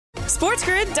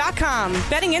SportsGrid.com.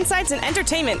 Betting insights and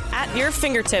entertainment at your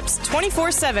fingertips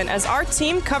 24/7 as our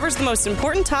team covers the most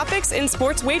important topics in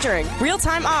sports wagering.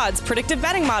 Real-time odds, predictive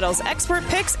betting models, expert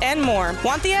picks, and more.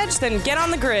 Want the edge? Then get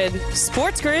on the grid.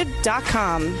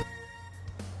 SportsGrid.com.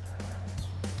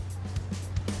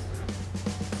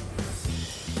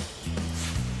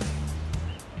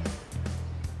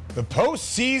 The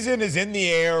postseason is in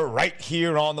the air right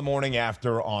here on the morning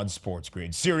after on Sports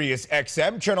Grid. Sirius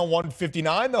XM, channel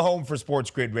 159, the home for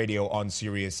Sports Grid Radio on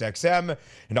Sirius XM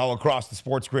and all across the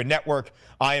Sports Grid network.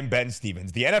 I am Ben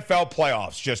Stevens. The NFL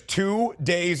playoffs just 2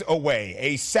 days away.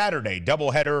 A Saturday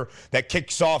doubleheader that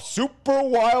kicks off Super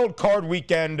Wild Card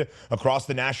weekend across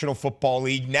the National Football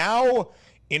League. Now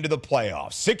into the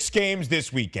playoffs. 6 games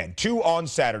this weekend, 2 on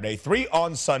Saturday, 3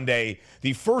 on Sunday.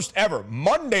 The first ever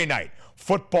Monday night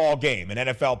football game in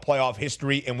NFL playoff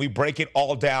history, and we break it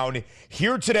all down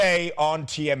here today on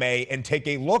TMA and take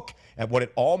a look at what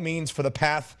it all means for the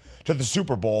path to the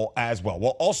Super Bowl as well.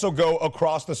 We'll also go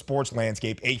across the sports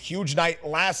landscape. A huge night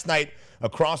last night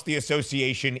across the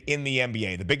association in the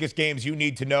NBA. The biggest games you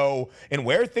need to know and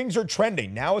where things are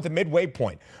trending now at the midway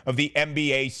point of the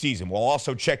NBA season. We'll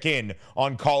also check in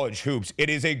on college hoops. It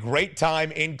is a great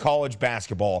time in college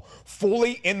basketball,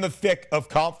 fully in the thick of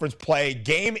conference play,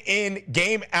 game in,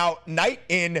 game out, night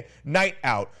in, night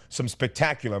out. Some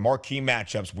spectacular marquee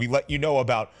matchups we let you know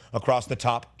about across the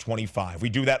top 25. We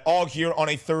do that all here on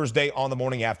a Thursday on the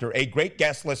morning after. A great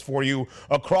guest list for you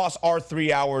across our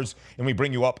 3 hours, and we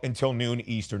bring you up until noon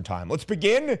Eastern time. Let's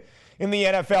begin in the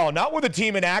NFL, not with a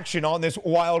team in action on this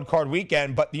wild card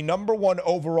weekend, but the number 1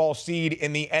 overall seed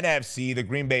in the NFC, the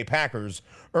Green Bay Packers,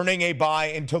 earning a bye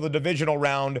until the divisional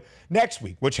round next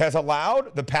week, which has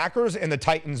allowed the Packers and the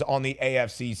Titans on the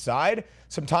AFC side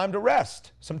some time to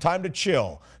rest, some time to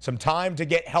chill, some time to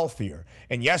get healthier.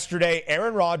 And yesterday,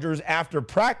 Aaron Rodgers, after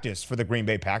practice for the Green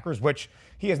Bay Packers, which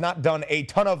he has not done a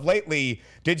ton of lately,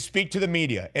 did speak to the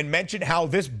media and mentioned how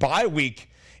this bye week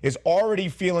is already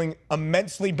feeling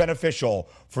immensely beneficial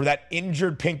for that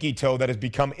injured pinky toe that has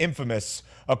become infamous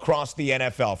across the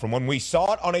NFL. From when we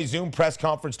saw it on a Zoom press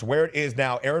conference to where it is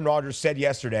now, Aaron Rodgers said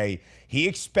yesterday he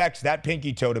expects that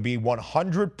pinky toe to be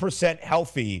 100%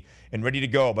 healthy and ready to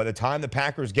go by the time the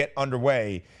Packers get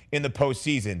underway in the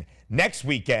postseason next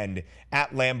weekend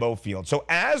at Lambeau Field. So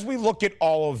as we look at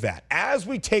all of that, as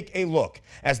we take a look,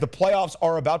 as the playoffs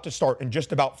are about to start in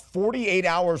just about 48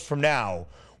 hours from now,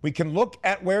 we can look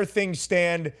at where things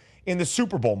stand in the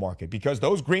Super Bowl market, because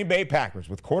those Green Bay Packers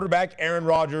with quarterback Aaron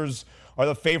Rodgers are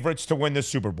the favorites to win the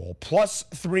Super Bowl. Plus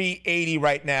 380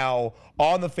 right now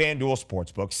on the FanDuel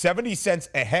Sportsbook. 70 cents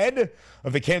ahead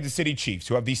of the Kansas City Chiefs,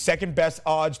 who have the second best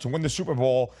odds to win the Super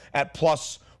Bowl at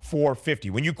plus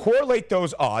 450. When you correlate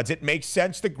those odds, it makes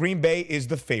sense that Green Bay is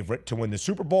the favorite to win the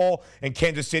Super Bowl, and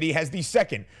Kansas City has the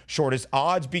second shortest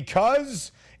odds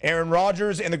because Aaron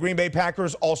Rodgers and the Green Bay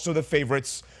Packers also the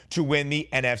favorites to win the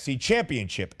NFC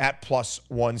Championship at plus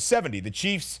 170. The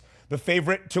Chiefs, the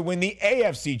favorite to win the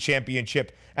AFC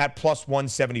Championship at plus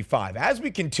 175. As we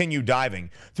continue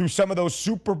diving through some of those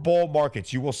Super Bowl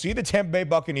markets, you will see the Tampa Bay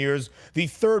Buccaneers, the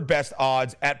third best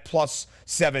odds at plus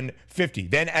 750.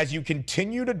 Then as you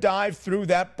continue to dive through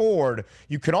that board,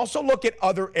 you can also look at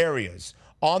other areas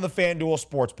on the FanDuel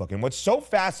Sportsbook. And what's so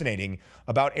fascinating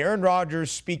about Aaron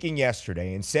Rodgers speaking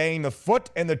yesterday and saying the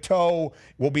foot and the toe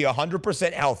will be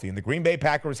 100% healthy, and the Green Bay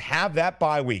Packers have that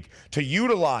bye week to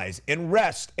utilize and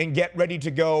rest and get ready to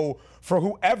go for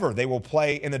whoever they will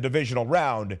play in the divisional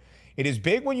round. It is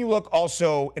big when you look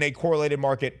also in a correlated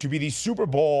market to be the Super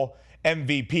Bowl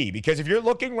MVP, because if you're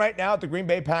looking right now at the Green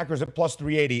Bay Packers at plus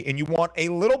 380 and you want a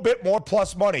little bit more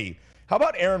plus money, how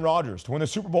about Aaron Rodgers to win the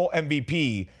Super Bowl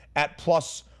MVP at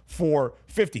plus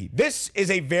 450? This is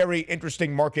a very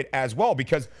interesting market as well,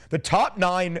 because the top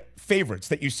 9 favorites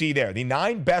that you see there, the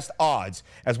 9 best odds,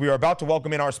 as we are about to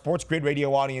welcome in our Sports Grid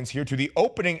Radio audience here to the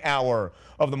opening hour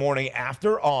of the morning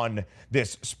after on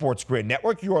this Sports Grid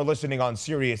network. You are listening on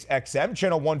Sirius XM,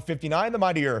 channel 159, the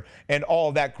mightier, and all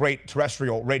of that great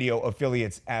terrestrial radio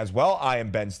affiliates as well. I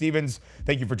am Ben Stevens.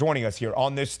 Thank you for joining us here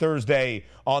on this Thursday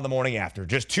on the morning after.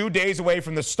 Just 2 days away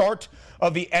from the start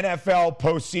of the NFL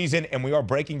postseason, and we are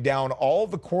breaking down all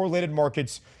the correlated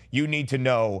markets you need to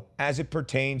know as it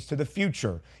pertains to the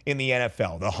future in the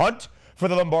NFL. The hunt for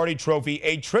the Lombardi Trophy,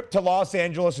 a trip to Los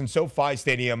Angeles and SoFi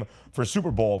Stadium for Super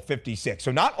Bowl 56.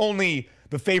 So not only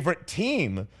the favorite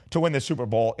team to win the Super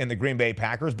Bowl in the Green Bay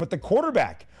Packers, but the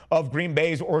quarterback of Green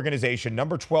Bay's organization,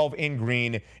 number 12 in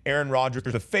green, Aaron Rodgers,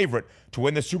 the favorite to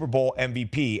win the Super Bowl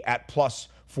MVP at plus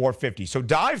 450. So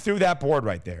dive through that board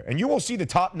right there, and you will see the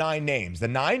top 9 names, the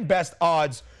 9 best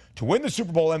odds to win the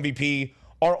Super Bowl MVP,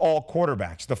 are all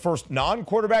quarterbacks. The first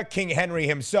non-quarterback, King Henry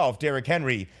himself, Derrick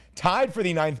Henry, tied for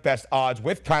the 9th best odds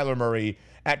with Kyler Murray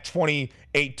at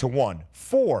 28-1.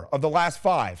 4 of the last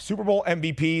 5 Super Bowl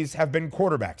MVPs have been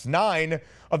quarterbacks. 9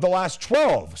 of the last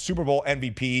 12 Super Bowl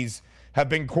MVPs have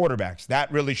been quarterbacks.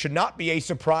 That really should not be a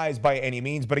surprise by any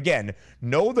means. But again,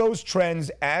 know those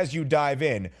trends as you dive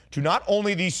in to not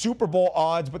only the Super Bowl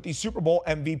odds, but the Super Bowl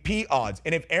MVP odds.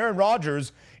 And if Aaron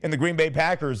Rodgers and the Green Bay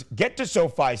Packers get to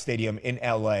SoFi Stadium in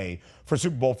LA for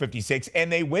Super Bowl 56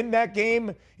 and they win that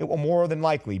game, it will more than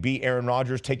likely be Aaron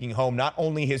Rodgers taking home not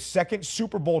only his second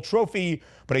Super Bowl trophy,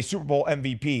 but a Super Bowl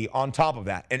MVP on top of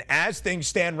that. And as things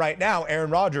stand right now,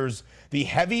 Aaron Rodgers, the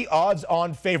heavy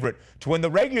odds-on favorite to win the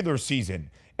regular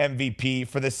season MVP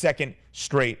for the second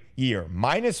straight year.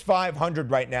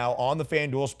 -500 right now on the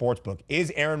FanDuel Sportsbook.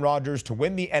 Is Aaron Rodgers to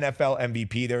win the NFL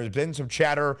MVP? There has been some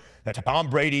chatter that Tom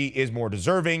Brady is more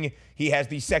deserving. He has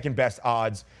the second best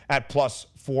odds at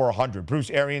 +400. Bruce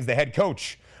Arians, the head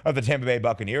coach of the Tampa Bay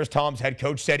Buccaneers, Tom's head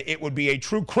coach, said it would be a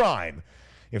true crime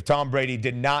if Tom Brady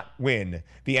did not win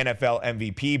the NFL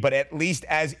MVP, but at least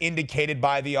as indicated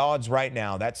by the odds right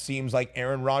now, that seems like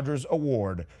Aaron Rodgers'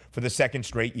 award for the second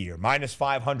straight year.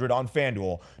 -500 on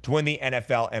FanDuel to win the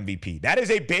NFL MVP. That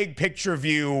is a big picture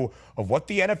view of what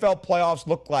the NFL playoffs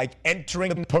look like entering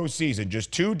the postseason.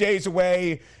 Just 2 days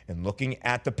away and looking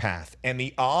at the path and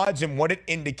the odds and what it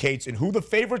indicates and who the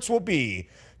favorites will be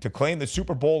to claim the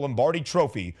Super Bowl Lombardi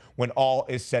Trophy when all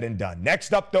is said and done.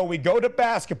 Next up, though, we go to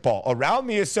basketball. Around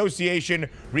the association,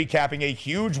 recapping a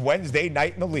huge Wednesday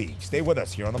night in the league. Stay with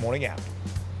us here on the Morning After.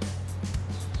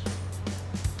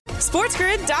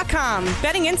 SportsGrid.com.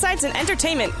 Betting insights and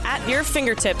entertainment at your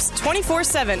fingertips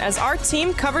 24/7 as our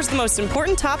team covers the most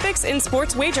important topics in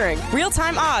sports wagering.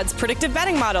 Real-time odds, predictive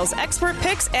betting models, expert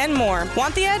picks, and more.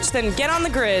 Want the edge? Then get on the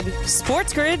grid.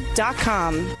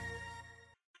 SportsGrid.com.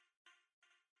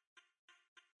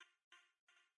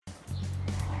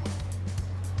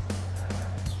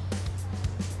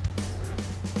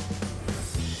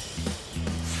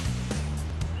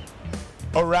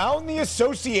 Around the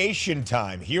association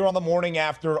time here on the Morning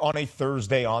After on a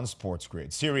Thursday on Sports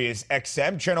Grid. Sirius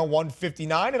XM, channel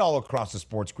 159, and all across the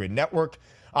Sports Grid network.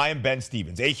 I am Ben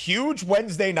Stevens. A huge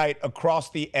Wednesday night across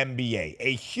the NBA.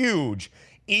 A huge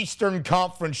Eastern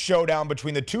Conference showdown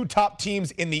between the two top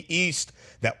teams in the East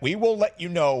that we will let you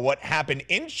know what happened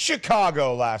in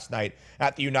Chicago last night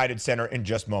at the United Center in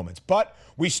just moments. But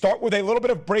we start with a little bit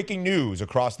of breaking news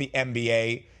across the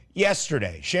NBA.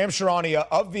 Yesterday, Shams Charania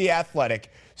of The Athletic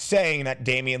saying that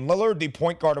Damian Lillard, the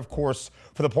point guard, of course,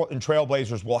 for the Portland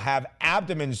Trailblazers, will have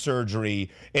abdomen surgery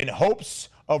in hopes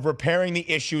of repairing the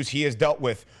issues he has dealt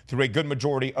with through a good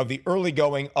majority of the early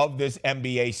going of this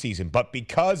NBA season. But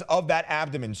because of that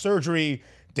abdomen surgery,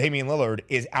 Damian Lillard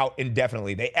is out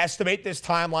indefinitely. They estimate this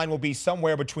timeline will be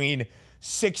somewhere between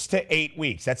 6 to 8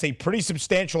 weeks. That's a pretty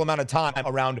substantial amount of time,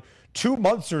 around 2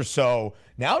 months or so,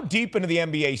 now deep into the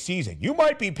NBA season. You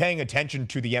might be paying attention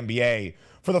to the NBA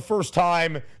for the first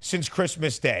time since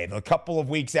Christmas Day, a couple of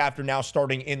weeks after now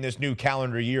starting in this new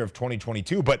calendar year of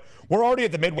 2022. But we're already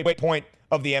at the midway point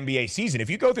of the NBA season. If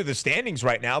you go through the standings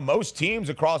right now, most teams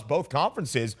across both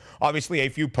conferences, obviously a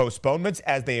few postponements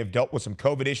as they have dealt with some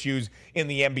COVID issues in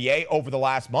the NBA over the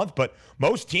last month, but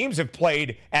most teams have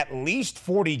played at least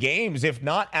 40 games, if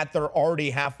not at their already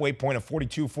halfway point of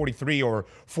 42, 43, or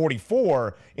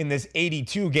 44 in this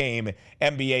 82-game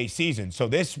NBA season. So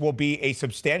this will be a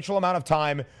substantial amount of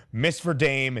time missed for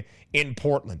Dame in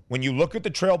Portland. When you look at the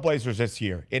Trailblazers this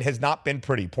year, it has not been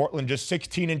pretty. Portland just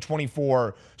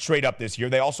 16-24 straight up this year.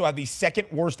 They also have the second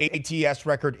worst ATS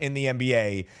record in the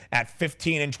NBA at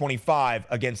 15-25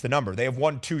 against the number. They have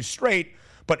won 2 straight,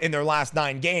 but in their last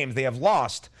 9 games, they have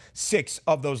lost 6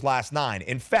 of those last 9.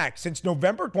 In fact, since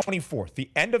November 24th, the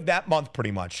end of that month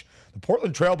pretty much, the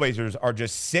Portland Trailblazers are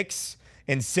just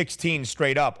 6-16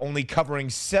 straight up, only covering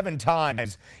 7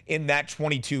 times in that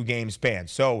 22-game span.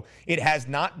 So it has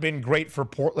not been great for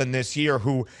Portland this year,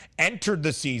 who entered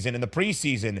the season in the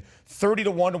preseason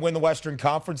 30-1 to win the Western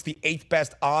Conference, the 8th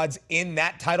best odds in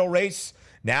that title race.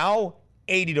 Now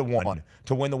 80-1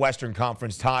 to win the Western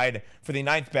Conference, tied for the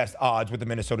 9th best odds with the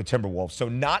Minnesota Timberwolves. So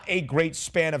not a great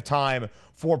span of time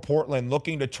for Portland,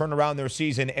 looking to turn around their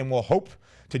season, and will hope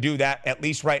to do that, at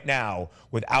least right now,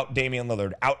 without Damian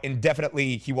Lillard. Out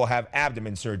indefinitely, he will have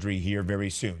abdomen surgery here very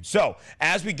soon. So,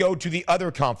 as we go to the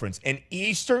other conference, an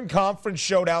Eastern Conference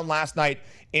showdown last night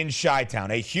in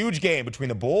Chi-Town. A huge game between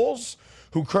the Bulls,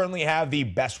 who currently have the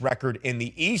best record in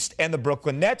the East, and the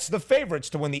Brooklyn Nets, the favorites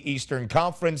to win the Eastern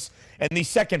Conference, and the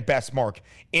second best mark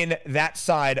in that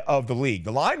side of the league.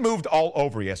 The line moved all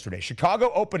over yesterday.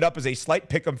 Chicago opened up as a slight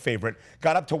pick'em favorite,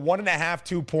 got up to 1.5,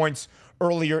 2 points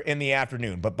earlier in the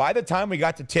afternoon. But by the time we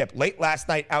got to tip late last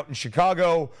night out in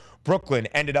Chicago, Brooklyn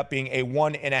ended up being a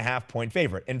 1.5-point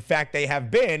favorite. In fact, they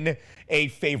have been a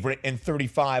favorite in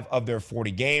 35 of their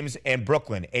 40 games. And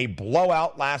Brooklyn, a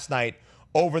blowout last night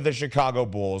over the Chicago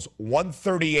Bulls,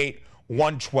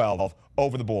 138-112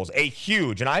 over the Bulls. A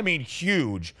huge, and I mean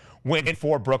huge, win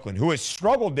for Brooklyn, who has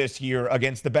struggled this year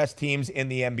against the best teams in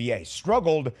the NBA.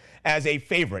 Struggled as a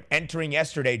favorite, entering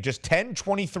yesterday just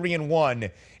 10-23-1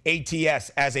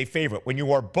 ATS as a favorite. When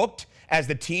you are booked as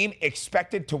the team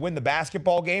expected to win the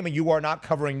basketball game and you are not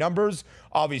covering numbers,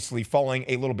 obviously falling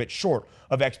a little bit short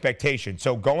of expectation.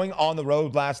 So going on the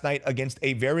road last night against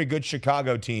a very good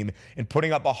Chicago team and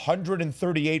putting up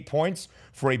 138 points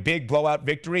for a big blowout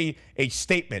victory, a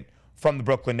statement from the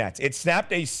Brooklyn Nets. It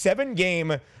snapped a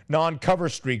 7-game non-cover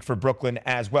streak for Brooklyn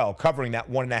as well, covering that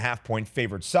 1.5-point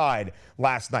favored side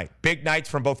last night. Big nights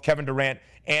from both Kevin Durant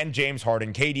and James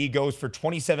Harden. KD goes for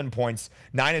 27 points,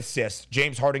 9 assists.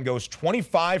 James Harden goes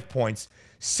 25 points,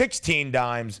 16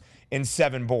 dimes, and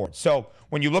 7 boards. So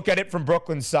when you look at it from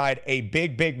Brooklyn's side, a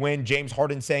big, big win. James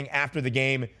Harden saying after the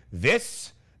game,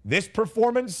 this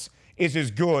performance is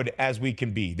as good as we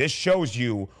can be. This shows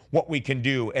you what we can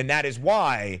do, and that is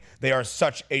why they are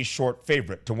such a short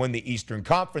favorite to win the Eastern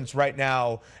Conference right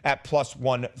now at plus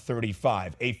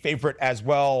 135. A favorite as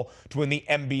well to win the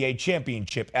NBA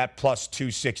championship at plus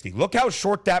 260. Look how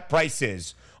short that price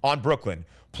is on Brooklyn.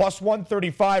 Plus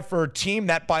 135 for a team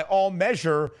that by all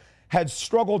measure had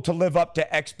struggled to live up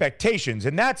to expectations.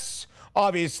 And that's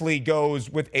obviously goes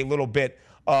with a little bit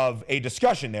of a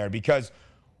discussion there, because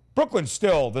Brooklyn's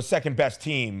still the second best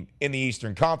team in the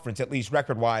Eastern Conference, at least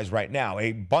record-wise right now.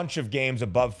 A bunch of games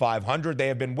above 500. They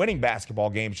have been winning basketball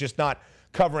games, just not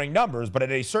covering numbers. But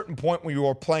at a certain point when you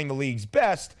are playing the league's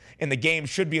best and the game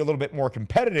should be a little bit more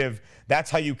competitive, that's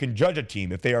how you can judge a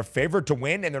team. If they are favored to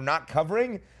win and they're not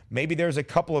covering, maybe there's a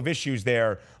couple of issues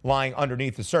there lying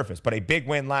underneath the surface. But a big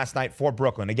win last night for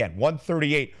Brooklyn. Again,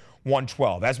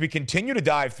 138-112. As we continue to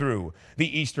dive through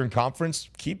the Eastern Conference,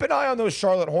 keep an eye on those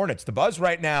Charlotte Hornets. The Buzz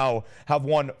right now have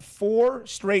won 4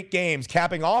 straight games,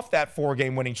 capping off that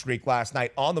 4-game winning streak last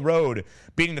night on the road,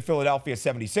 beating the Philadelphia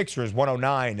 76ers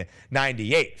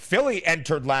 109-98. Philly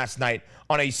entered last night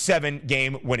on a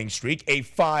 7-game winning streak, a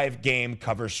 5-game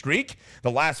cover streak.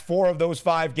 The last 4 of those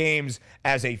 5 games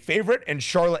as a favorite, and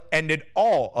Charlotte ended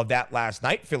all of that last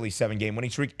night. Philly's 7-game winning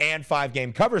streak and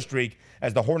 5-game cover streak,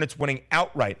 as the Hornets winning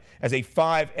outright as a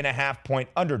 5.5-point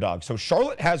underdog. So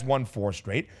Charlotte has won 4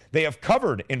 straight. They have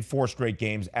covered in 4 straight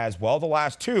games as well. The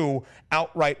last 2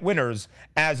 outright winners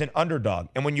as an underdog.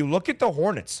 And when you look at the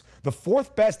Hornets, the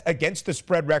 4th best against the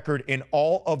spread record in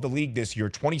all of the league this year,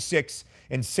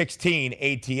 26-16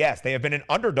 ATS. They have been an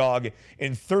underdog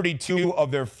in 32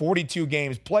 of their 42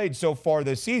 games played so far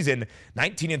this season,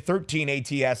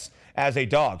 19-13 ATS as a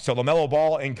dog. So LaMelo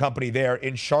Ball and company there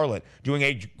in Charlotte doing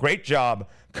a great job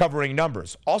covering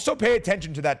numbers. Also pay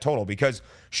attention to that total, because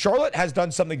Charlotte has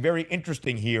done something very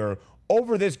interesting here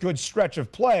over this good stretch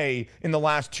of play in the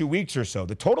last 2 weeks or so.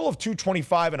 The total of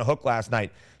 225 and a hook last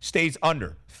night stays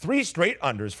under. 3 straight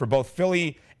unders for both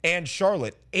Philly and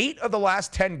Charlotte. 8 of the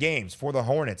last 10 games for the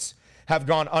Hornets have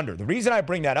gone under. The reason I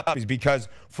bring that up is because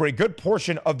for a good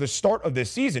portion of the start of this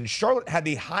season, Charlotte had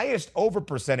the highest over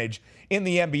percentage in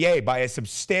the NBA by a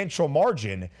substantial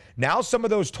margin. Now some of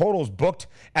those totals booked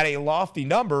at a lofty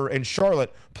number, and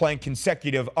Charlotte playing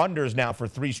consecutive unders now for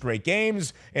 3 straight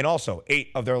games, and also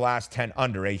 8 of their last 10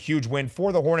 under. A huge win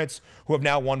for the Hornets, who have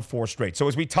now won 4 straight. So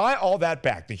as we tie all that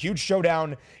back, the huge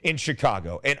showdown in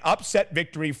Chicago, an upset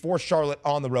victory for Charlotte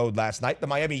on the road last night. The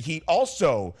Miami Heat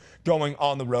also going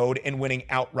on the road and winning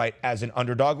outright as an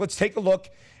underdog. Let's take a look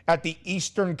at the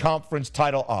Eastern Conference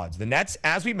title odds. The Nets,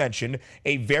 as we mentioned,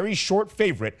 a very short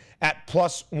favorite at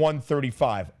plus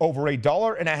 135, over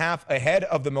 $1.50 ahead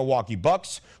of the Milwaukee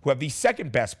Bucks, who have the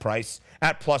second best price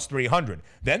at plus 300.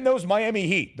 Then those Miami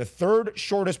Heat, the third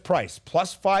shortest price,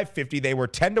 plus 550. They were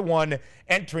 10-1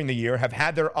 entering the year, have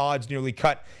had their odds nearly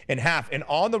cut in half. And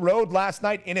on the road last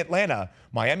night in Atlanta,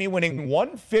 Miami winning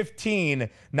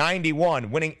 115-91,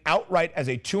 winning outright as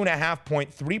a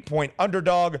 2.5-point, 3-point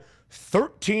underdog.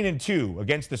 13-2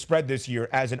 against the spread this year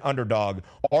as an underdog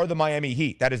are the Miami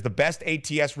Heat. That is the best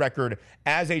ATS record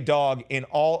as a dog in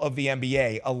all of the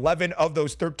NBA. 11 of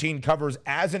those 13 covers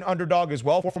as an underdog as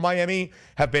well for Miami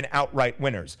have been outright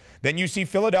winners. Then you see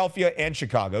Philadelphia and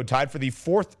Chicago tied for the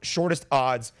 4th shortest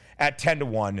odds at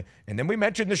 10-1. And then we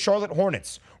mentioned the Charlotte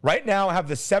Hornets. Right now have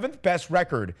the 7th best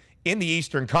record in the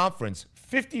Eastern Conference.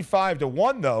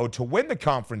 55-1, though, to win the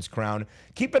conference crown.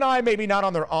 Keep an eye maybe not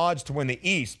on their odds to win the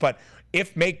East, but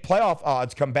if make playoff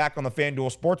odds come back on the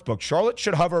FanDuel Sportsbook, Charlotte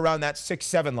should hover around that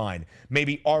 6-7 line,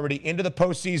 maybe already into the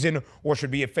postseason, or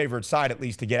should be a favored side at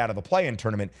least to get out of the play-in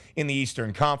tournament in the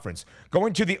Eastern Conference.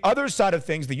 Going to the other side of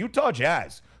things, the Utah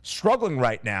Jazz struggling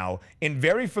right now in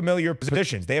very familiar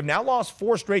positions. They have now lost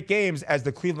 4 straight games as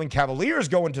the Cleveland Cavaliers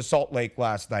go into Salt Lake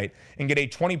last night and get a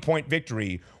 20-point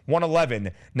victory,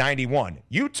 111-91.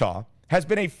 Utah has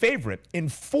been a favorite in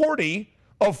 40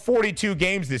 of 42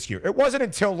 games this year. It wasn't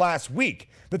until last week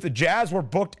that the Jazz were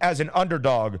booked as an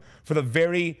underdog for the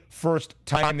very first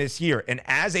time this year. And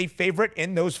as a favorite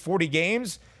in those 40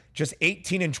 games, just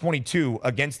 18-22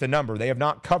 against the number. They have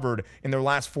not covered in their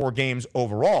last 4 games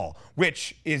overall,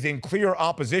 which is in clear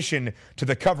opposition to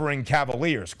the covering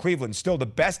Cavaliers. Cleveland still the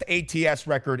best ATS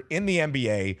record in the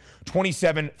NBA,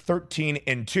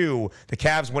 27-13-2. The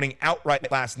Cavs winning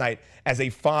outright last night as a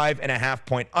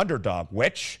 5.5-point underdog,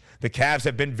 which the Cavs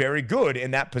have been very good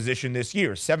in that position this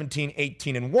year.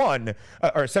 17-8-1,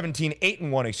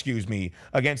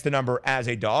 against the number as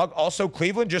a dog. Also,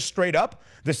 Cleveland just straight up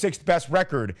the 6th best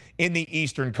record in the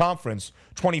Eastern Conference,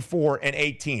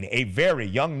 24-18. A very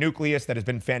young nucleus that has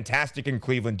been fantastic in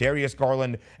Cleveland. Darius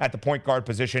Garland at the point guard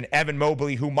position. Evan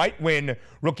Mobley, who might win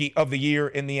Rookie of the Year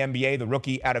in the NBA, the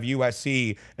rookie out of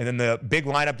USC. And then the big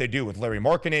lineup they do with Larry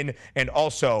Markkinen, and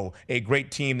also a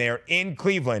great team there in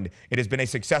Cleveland. It has been a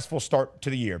successful start to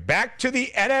the year. Back to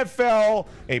the NFL,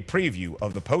 a preview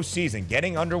of the postseason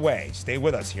getting underway. Stay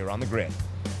with us here on The Grid.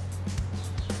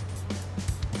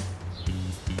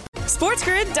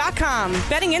 SportsGrid.com.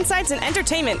 Betting insights and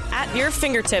entertainment at your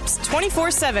fingertips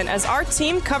 24/7 as our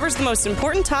team covers the most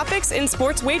important topics in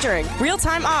sports wagering.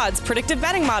 Real-time odds, predictive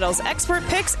betting models, expert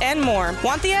picks, and more.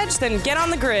 Want the edge? Then get on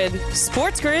the grid.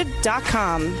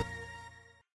 SportsGrid.com.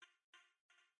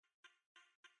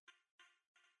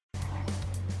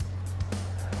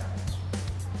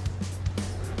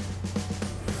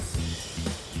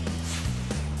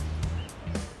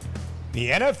 The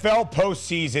NFL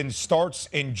postseason starts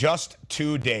in just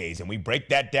 2 days, and we break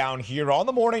that down here on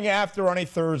the morning after on a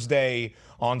Thursday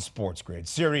on Sports Grid.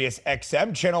 Sirius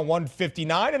XM, channel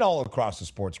 159, and all across the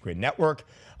Sports Grid network.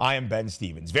 I am Ben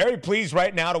Stevens. Very pleased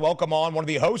right now to welcome on one of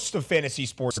the hosts of Fantasy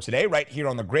Sports Today, right here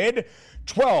on The Grid,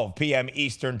 12 p.m.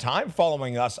 Eastern Time,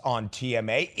 following us on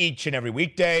TMA each and every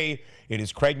weekday. It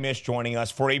is Craig Mish joining us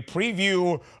for a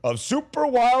preview of Super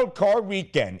Wild Card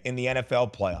Weekend in the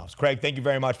NFL playoffs. Craig, thank you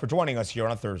very much for joining us here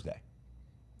on a Thursday.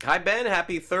 Hi, Ben.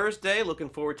 Happy Thursday. Looking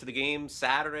forward to the game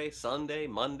Saturday, Sunday,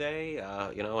 Monday.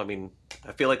 I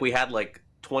feel like we had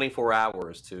 24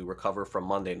 hours to recover from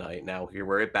Monday night. Now here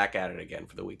we're back at it again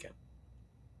for the weekend.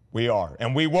 We are,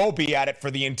 and we will be at it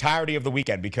for the entirety of the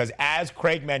weekend because, as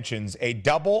Craig mentions, a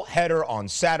double header on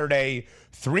Saturday,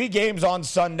 3 games on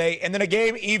Sunday, and then a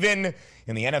game even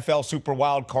in the NFL Super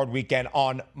Wild Card Weekend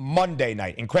on Monday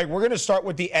night. And Craig, we're going to start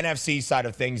with the NFC side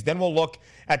of things. Then we'll look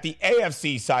at the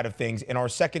AFC side of things in our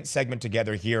second segment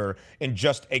together here in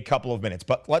just a couple of minutes.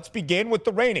 But let's begin with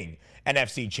the reigning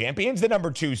NFC champions, the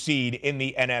number 2 seed in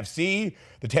the NFC,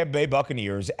 the Tampa Bay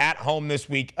Buccaneers, at home this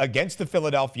week against the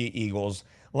Philadelphia Eagles,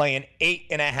 laying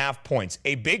 8.5 points.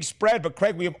 A big spread, but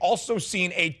Craig, we have also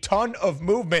seen a ton of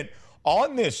movement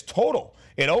on this total.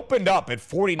 It opened up at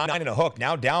 49 and a hook,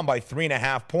 now down by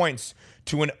 3.5 points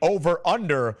to an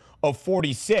over-under of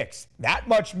 46. That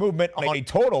much movement on a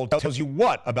total tells you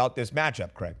what about this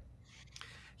matchup, Craig?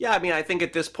 Yeah, I think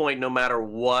at this point, no matter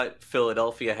what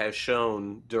Philadelphia has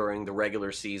shown during the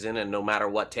regular season and no matter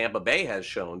what Tampa Bay has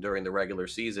shown during the regular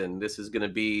season, this is going to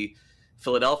be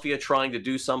Philadelphia trying to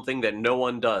do something that no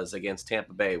one does against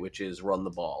Tampa Bay, which is run the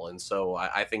ball. And so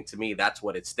I think, to me, that's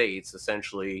what it states.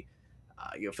 Essentially,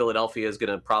 Philadelphia is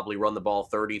going to probably run the ball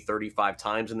 30, 35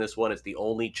 times in this one. It's the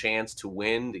only chance to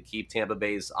win, to keep Tampa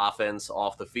Bay's offense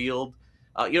off the field.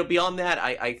 Beyond that,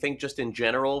 I think just in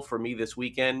general, for me this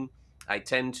weekend, I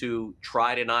tend to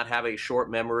try to not have a short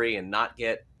memory and not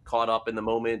get caught up in the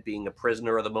moment, being a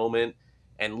prisoner of the moment,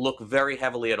 and look very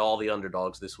heavily at all the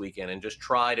underdogs this weekend and just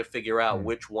try to figure out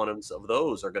which ones of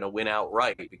those are going to win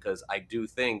outright, because I do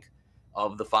think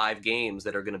of the 5 games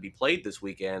that are going to be played this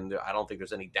weekend, I don't think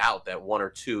there's any doubt that 1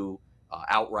 or 2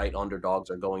 outright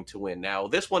underdogs are going to win. Now,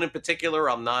 this one in particular,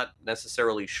 I'm not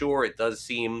necessarily sure. It does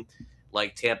seem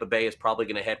like Tampa Bay is probably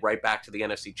going to head right back to the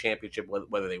NFC Championship.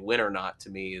 Whether they win or not, to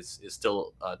me, is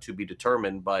still to be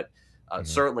determined. But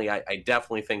certainly, I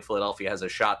definitely think Philadelphia has a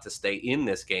shot to stay in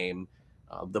this game.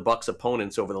 The Bucs'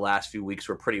 opponents over the last few weeks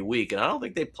were pretty weak, and I don't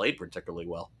think they played particularly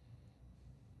well.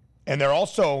 And they're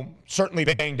also certainly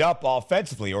banged up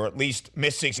offensively, or at least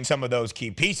missing some of those key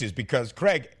pieces, because,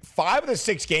 Craig, 5 of the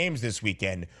 6 games this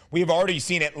weekend, we've already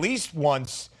seen at least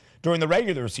once during the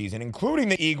regular season, including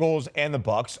the Eagles and the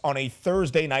Bucs on a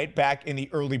Thursday night back in the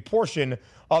early portion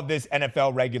of this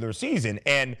NFL regular season.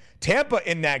 And Tampa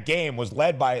in that game was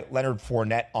led by Leonard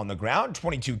Fournette on the ground,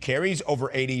 22 carries,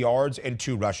 over 80 yards, and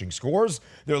 2 rushing scores.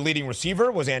 Their leading receiver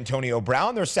was Antonio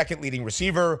Brown. Their second leading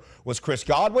receiver was Chris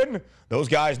Godwin. Those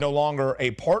guys no longer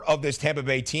a part of this Tampa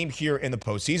Bay team here in the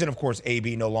postseason. Of course,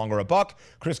 AB no longer a Buck.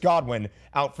 Chris Godwin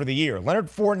out for the year. Leonard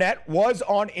Fournette was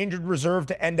on injured reserve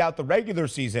to end out the regular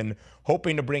season,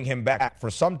 hoping to bring him back for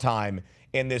some time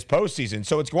in this postseason.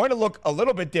 So it's going to look a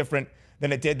little bit different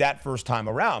than it did that first time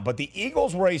around. But the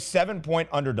Eagles were a 7-point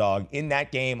underdog in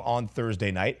that game on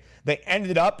Thursday night. They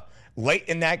ended up late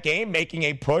in that game making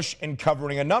a push and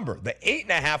covering a number. The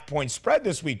 8.5-point spread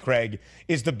this week, Craig,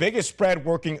 is the biggest spread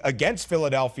working against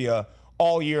Philadelphia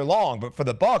all year long. But for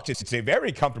the Bucs, it's a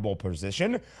very comfortable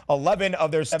position. 11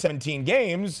 of their 17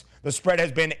 games, the spread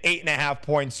has been 8.5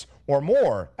 points or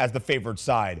more as the favored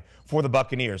side for the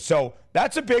Buccaneers. So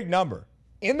that's a big number.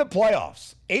 In the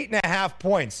playoffs, 8.5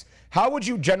 points. How would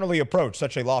you generally approach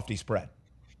such a lofty spread?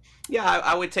 Yeah,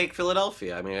 I would take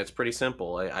Philadelphia. I mean, it's pretty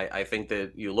simple. I think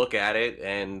that you look at it,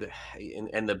 and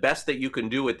the best that you can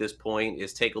do at this point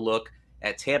is take a look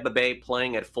at Tampa Bay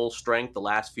playing at full strength the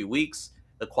last few weeks.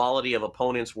 The quality of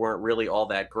opponents weren't really all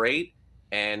that great.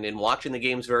 And in watching the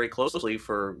games very closely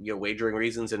for wagering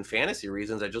reasons and fantasy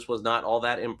reasons, I just was not all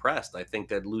that impressed. I think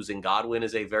that losing Godwin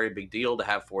is a very big deal. To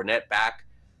have Fournette back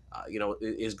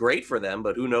is great for them,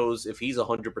 but who knows if he's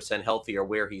 100% healthy or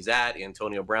where he's at.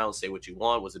 Antonio Brown, say what you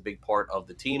want, was a big part of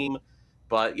the team.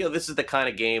 But, this is the kind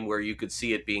of game where you could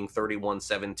see it being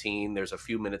 31-17. There's a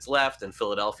few minutes left, and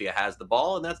Philadelphia has the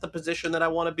ball, and that's the position that I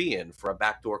want to be in for a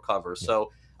backdoor cover.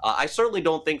 So I certainly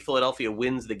don't think Philadelphia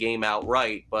wins the game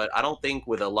outright, but I don't think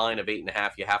with a line of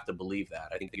 8.5 you have to believe that.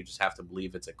 I think you just have to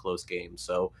believe it's a close game.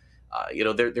 So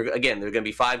there are going to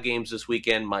be 5 games this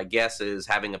weekend. My guess is,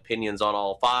 having opinions on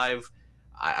all 5,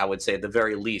 I would say at the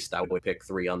very least I would pick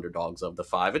 3 underdogs of the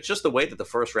 5. It's just the way that the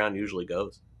first round usually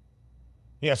goes.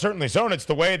 Yeah, certainly so. And it's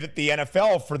the way that the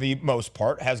NFL, for the most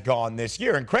part, has gone this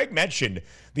year. And Craig mentioned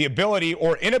the ability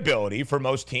or inability for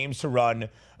most teams to run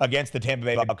against the Tampa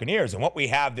Bay Buccaneers. And what we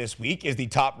have this week is the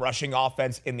top rushing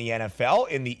offense in the NFL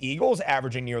in the Eagles,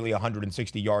 averaging nearly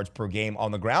 160 yards per game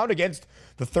on the ground, against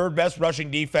the 3rd best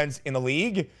rushing defense in the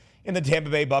league in the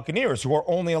Tampa Bay Buccaneers, who are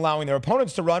only allowing their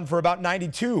opponents to run for about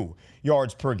 92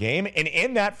 yards per game. And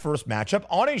in that first matchup,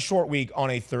 on a short week on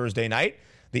a Thursday night,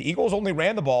 the Eagles only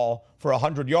ran the ball for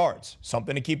 100 yards.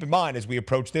 Something to keep in mind as we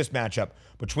approach this matchup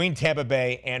between Tampa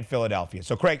Bay and Philadelphia.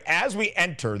 So, Craig, as we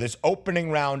enter this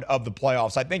opening round of the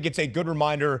playoffs, I think it's a good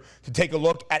reminder to take a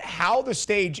look at how the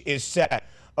stage is set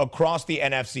across the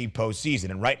NFC postseason.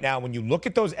 And right now, when you look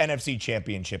at those NFC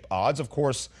championship odds, of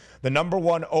course, the number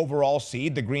 1 overall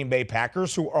seed, the Green Bay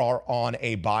Packers, who are on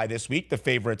a bye this week, the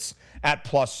favorites at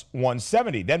plus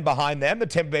 170. Then behind them, the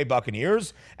Tampa Bay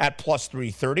Buccaneers at plus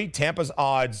 330. Tampa's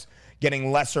odds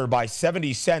getting lesser by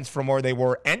 70 cents from where they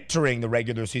were entering the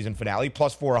regular season finale,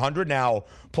 plus 400, now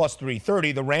plus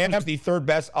 330. The Rams, the 3rd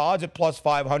best odds at plus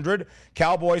 500.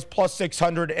 Cowboys plus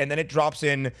 600, and then it drops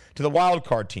in to the wild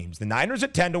card teams. The Niners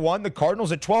at 10-1, the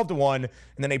Cardinals at 12-1, and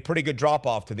then a pretty good drop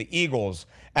off to the Eagles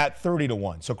at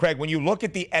 30-1. So, Craig, when you look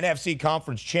at the NFC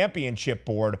Conference Championship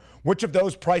board, which of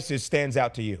those prices stands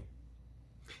out to you?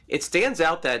 It stands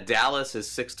out that Dallas is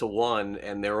 6-1,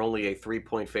 and they're only a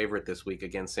 3-point favorite this week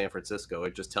against San Francisco.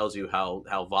 It just tells you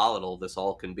how volatile this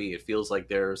all can be. It feels like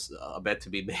there's a bet to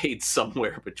be made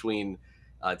somewhere between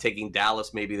taking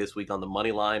Dallas maybe this week on the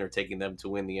money line or taking them to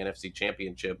win the NFC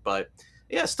Championship. But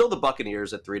yeah, still the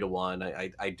Buccaneers at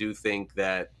 3-1. I do think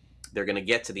that they're going to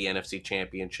get to the NFC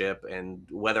Championship, and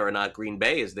whether or not Green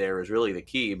Bay is there is really the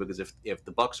key, because if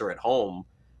the Bucs are at home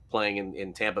playing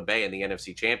in Tampa Bay in the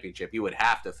NFC Championship, you would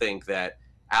have to think that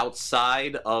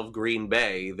outside of Green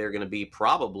Bay, they're going to be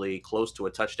probably close to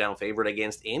a touchdown favorite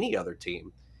against any other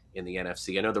team in the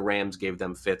NFC. I know the Rams gave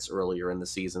them fits earlier in the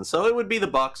season, so it would be the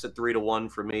Bucs at 3-1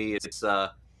 for me. It's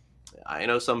I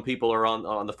know some people are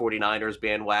on the 49ers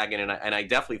bandwagon, and I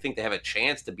definitely think they have a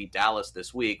chance to beat Dallas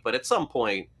this week, but at some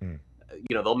point,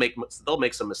 they'll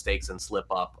make some mistakes and slip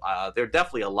up. They're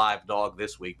definitely a live dog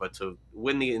this week, but to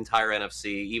win the entire NFC,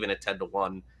 even at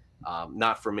 10-1,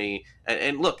 not for me.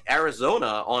 And look,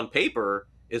 Arizona on paper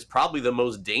is probably the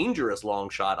most dangerous long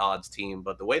shot odds team,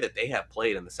 but the way that they have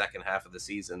played in the second half of the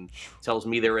season tells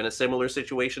me they're in a similar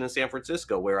situation in San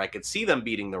Francisco, where I could see them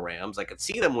beating the Rams, I could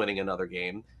see them winning another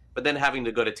game, but then having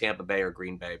to go to Tampa Bay or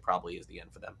Green Bay probably is the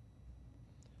end for them.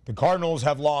 The Cardinals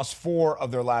have lost 4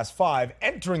 of their last 5.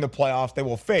 Entering the playoffs, they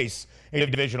will face a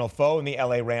divisional foe in the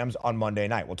LA Rams on Monday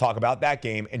night. We'll talk about that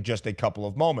game in just a couple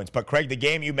of moments. But Craig, the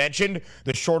game you mentioned,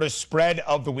 the shortest spread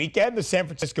of the weekend, the San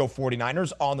Francisco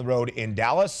 49ers on the road in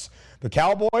Dallas. The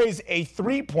Cowboys, a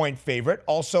 3-point favorite,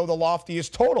 also the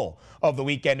loftiest total of the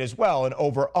weekend as well, an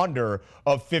over-under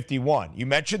of 51. You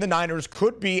mentioned the Niners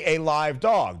could be a live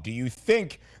dog. Do you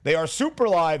think they are super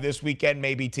live this weekend,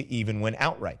 maybe to even win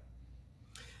outright?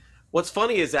 What's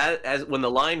funny is that as when the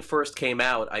line first came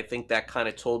out, I think that kind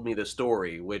of told me the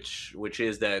story, which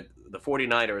is that the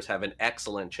 49ers have an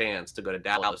excellent chance to go to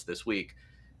Dallas this week.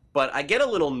 But I get a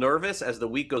little nervous as the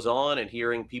week goes on and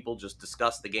hearing people just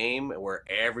discuss the game where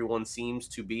everyone seems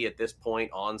to be at this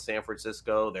point on San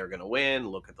Francisco. They're going to win.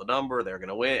 Look at the number. They're going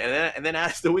to win. And then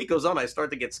as the week goes on, I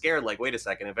start to get scared. Like, wait a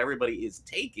second. If everybody is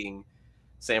taking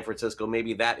San Francisco,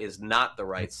 maybe that is not the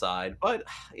right side. But,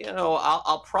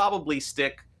 I'll probably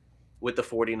stick with the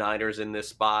 49ers in this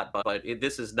spot, but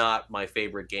this is not my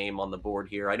favorite game on the board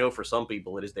here. I know for some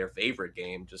people it is their favorite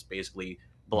game, just basically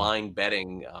blind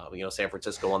betting, San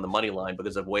Francisco on the money line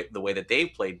because of the way that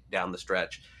they've played down the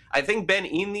stretch. I think, Ben,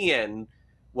 in the end,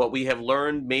 what we have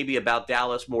learned maybe about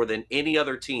Dallas more than any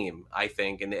other team, I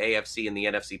think, in the AFC and the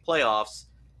NFC playoffs,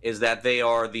 is that they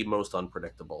are the most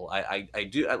unpredictable.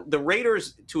 The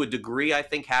Raiders, to a degree, I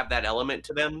think, have that element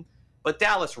to them. But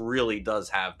Dallas really does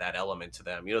have that element to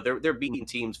them. They're beating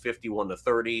teams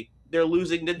 51-30. They're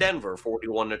losing to Denver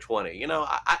 41-20.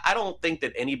 I don't think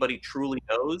that anybody truly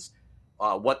knows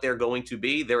what they're going to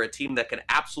be. They're a team that can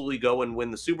absolutely go and win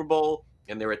the Super Bowl,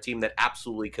 and they're a team that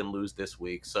absolutely can lose this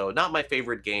week. So not my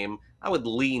favorite game. I would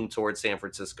lean towards San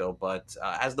Francisco, but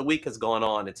as the week has gone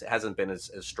on, it hasn't been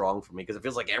as strong for me because it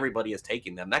feels like everybody is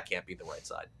taking them. That can't be the right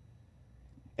side.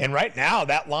 And right now,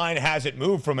 that line hasn't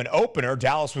moved from an opener.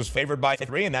 Dallas was favored by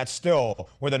 3, and that's still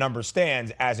where the number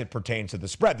stands as it pertains to the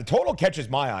spread. The total catches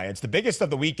my eye. It's the biggest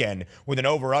of the weekend with an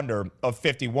over-under of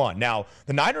 51. Now,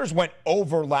 the Niners went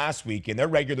over last week in their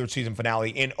regular season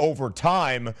finale in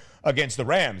overtime against the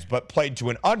Rams, but played to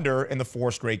an under in the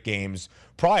 4 straight games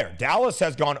prior. Dallas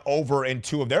has gone over in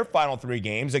 2 of their final 3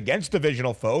 games against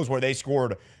divisional foes where they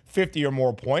scored 50 or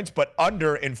more points, but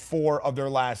under in 4 of their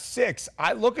last 6.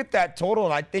 I look at that total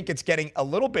and I think it's getting a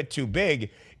little bit too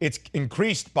big. It's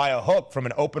increased by a hook from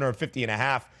an opener of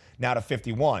 50.5 now to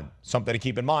 51. Something to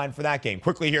keep in mind for that game.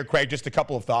 Quickly here, Craig, just a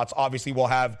couple of thoughts. Obviously, we'll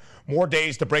have more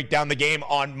days to break down the game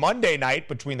on Monday night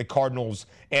between the Cardinals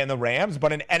and the Rams,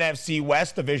 but an NFC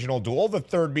West divisional duel, the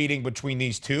third meeting between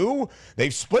these two.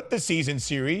 They've split the season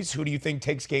series. Who do you think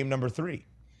takes game number 3?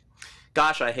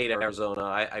 Gosh, I hate Arizona.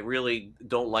 I really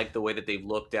don't like the way that they've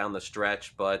looked down the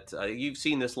stretch, but you've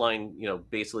seen this line,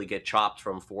 basically get chopped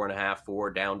from 4.5,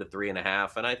 4 down to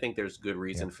 3.5, and I think there's good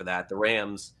reason for that. The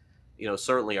Rams,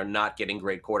 certainly are not getting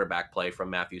great quarterback play from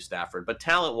Matthew Stafford, but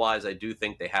talent-wise, I do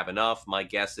think they have enough. My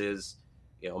guess is,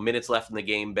 minutes left in the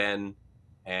game, Ben,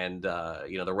 and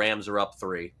the Rams are up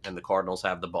 3, and the Cardinals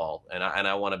have the ball, and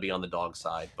I want to be on the dog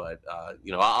side, but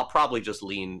I'll probably just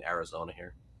lean Arizona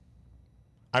here.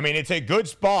 I mean, it's a good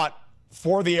spot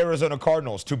for the Arizona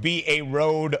Cardinals to be a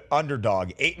road underdog.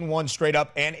 8-1 straight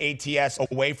up and ATS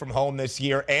away from home this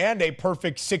year, and a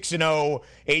perfect 6-0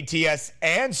 ATS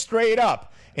and straight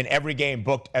up in every game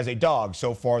booked as a dog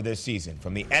so far this season.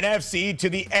 From the NFC to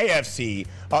the AFC,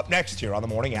 up next here on the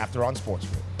Morning After on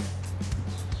SportsGrid.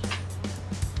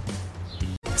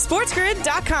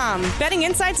 SportsGrid.com. Betting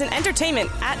insights and entertainment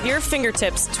at your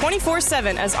fingertips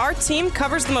 24/7 as our team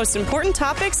covers the most important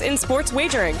topics in sports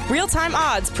wagering. Real-time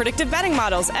odds, predictive betting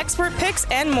models, expert picks,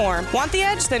 and more. Want the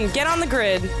edge? Then get on the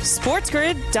grid.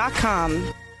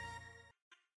 SportsGrid.com.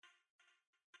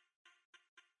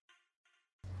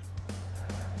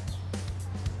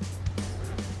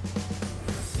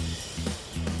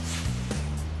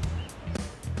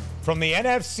 From the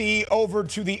NFC over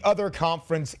to the other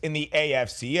conference in the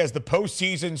AFC as the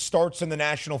postseason starts in the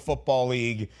National Football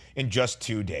League in just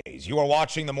 2 days. You are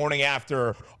watching the Morning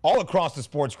After all across the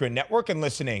SportsGrid network and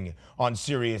listening on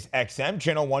Sirius XM,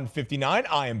 channel 159.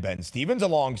 I am Ben Stevens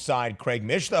alongside Craig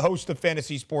Mish, the host of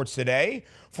Fantasy Sports Today,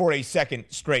 for a second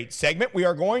straight segment. We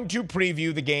are going to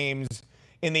preview the games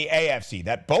in the AFC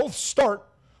that both start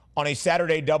on a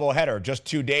Saturday doubleheader just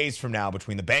 2 days from now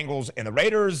between the Bengals and the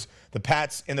Raiders, the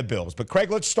Pats and the Bills. But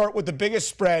Craig, let's start with the biggest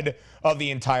spread of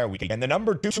the entire week. And the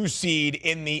number 2 seed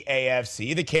in the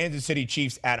AFC, the Kansas City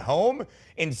Chiefs at home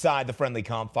inside the friendly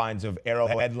confines of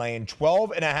Arrowhead, laying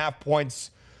 12.5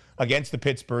 points against the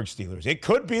Pittsburgh Steelers. It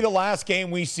could be the last game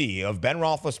we see of Ben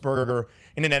Roethlisberger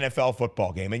in an NFL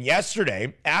football game. And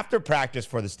yesterday, after practice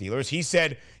for the Steelers, he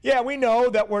said, yeah, we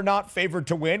know that we're not favored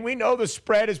to win. We know the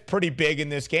spread is pretty big in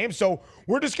this game, so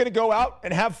we're just going to go out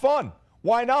and have fun.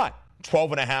 Why not?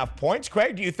 12.5 points.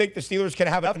 Craig, do you think the Steelers can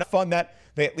have enough fun that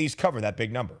they at least cover that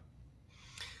big number?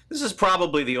 This is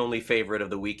probably the only favorite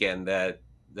of the weekend that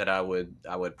I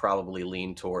would probably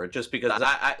lean toward, just because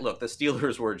I look, the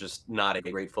Steelers were just not a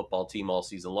great football team all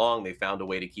season long. They found a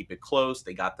way to keep it close.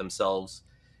 They got themselves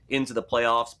into the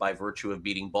playoffs by virtue of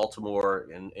beating Baltimore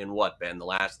in what, Ben, the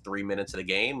last 3 minutes of the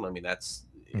game. I mean, that's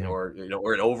or in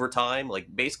overtime.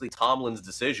 Like, basically Tomlin's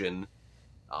decision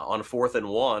on 4th and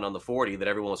 1 on the 40 that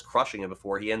everyone was crushing him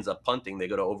before he ends up punting. They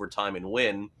go to overtime and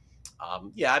win.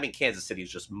 I mean, Kansas City is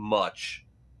just much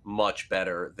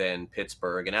better than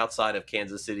Pittsburgh. And outside of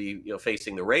Kansas City,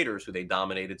 facing the Raiders, who they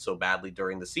dominated so badly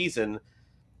during the season,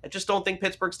 I just don't think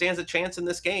Pittsburgh stands a chance in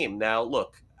this game. Now,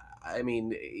 look, I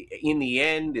mean, in the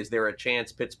end, is there a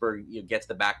chance Pittsburgh gets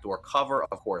the backdoor cover?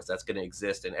 Of course, that's going to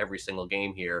exist in every single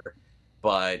game here.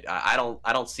 But I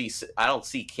don't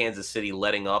see Kansas City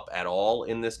letting up at all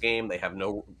in this game. They have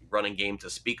no running game to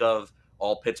speak of.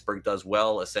 All Pittsburgh does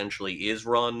well essentially is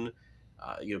run.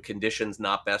 Conditions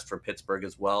not best for Pittsburgh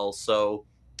as well. So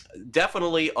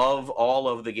definitely, of all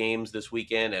of the games this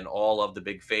weekend and all of the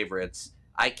big favorites,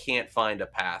 I can't find a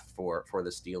path for the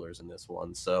Steelers in this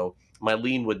one. So my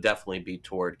lean would definitely be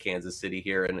toward Kansas City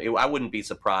here. And I wouldn't be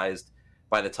surprised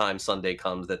by the time Sunday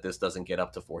comes that this doesn't get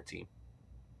up to 14.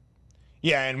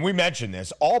 Yeah, and we mentioned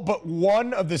this. All but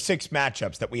one of the 6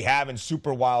 matchups that we have in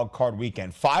Super Wild Card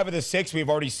Weekend, 5 of the 6 we've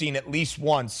already seen at least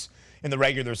once in the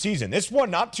regular season. This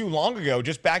one not too long ago,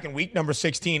 just back in week number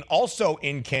 16, also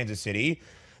in Kansas City.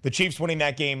 The Chiefs winning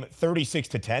that game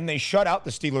 36-10. They shut out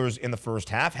the Steelers in the first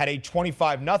half, had a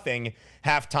 25-0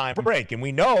 halftime break. And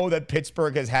we know that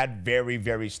Pittsburgh has had very,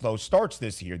 very slow starts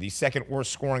this year. The second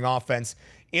worst scoring offense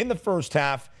in the first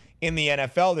half in the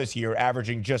NFL this year,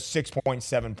 averaging just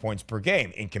 6.7 points per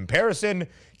game. In comparison,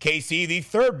 KC, the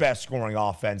third best scoring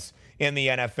offense in the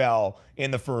NFL in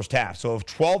the first half. So if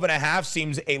 12.5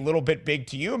 seems a little bit big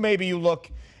to you, maybe you look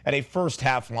at a first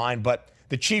half line, but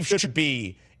the Chiefs should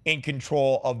be in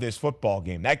control of this football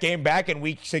game. That game back in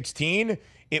week 16,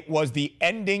 it was the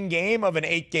ending game of an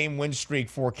 8-game win streak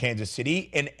for Kansas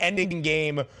City, an ending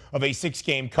game of a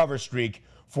 6-game cover streak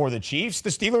for the Chiefs. The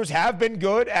Steelers have been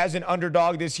good as an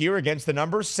underdog this year against the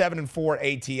numbers,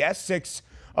 7-4 ATS, 6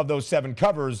 of those 7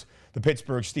 covers. The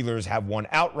Pittsburgh Steelers have won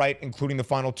outright, including the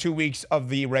final 2 weeks of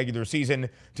the regular season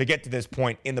to get to this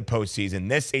point in the postseason.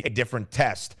 This is a different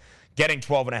test, getting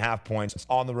 12.5 points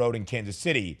on the road in Kansas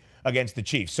City against the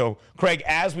Chiefs. So, Craig,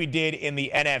 as we did in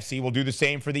the NFC, we'll do the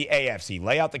same for the AFC.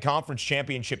 Lay out the conference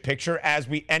championship picture as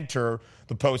we enter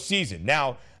the postseason.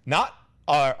 Now,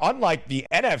 unlike the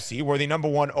NFC, where the number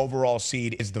 1 overall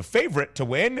seed is the favorite to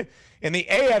win, in the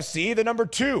AFC, the number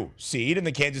 2 seed in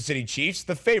the Kansas City Chiefs,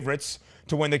 the favorites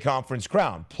to win the conference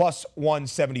crown. Plus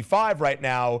 175 right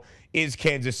now is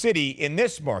Kansas City in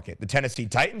this market. The Tennessee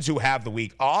Titans, who have the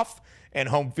week off and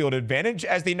home field advantage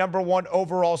as the number 1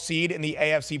 overall seed in the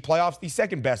AFC playoffs, the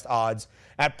second best odds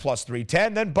at plus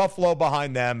 310. Then Buffalo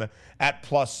behind them at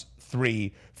plus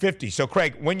 350. So,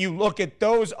 Craig, when you look at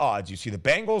those odds, you see the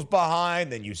Bengals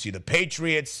behind, then you see the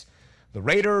Patriots, the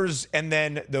Raiders, and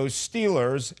then those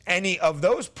Steelers. Any of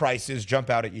those prices jump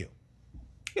out at you?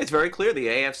 It's very clear the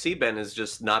AFC, Ben, has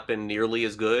just not been nearly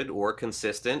as good or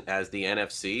consistent as the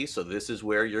NFC. So this is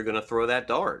where you're going to throw that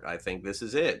dart. I think this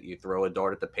is it. You throw a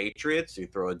dart at the Patriots. You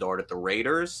throw a dart at the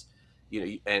Raiders.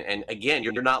 And again,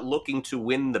 you're not looking to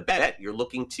win the bet. You're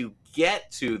looking to get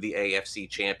to the AFC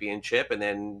Championship and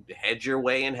then hedge your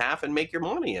way in half and make your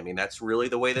money. I mean, that's really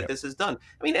the way that this is done.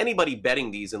 I mean, anybody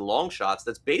betting these in long shots,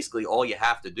 that's basically all you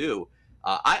have to do.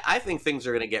 I think things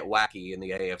are going to get wacky in the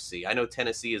AFC. I know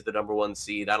Tennessee is the number 1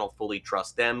 seed. I don't fully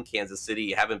trust them. Kansas City,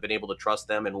 you haven't been able to trust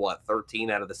them in 13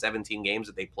 out of the 17 games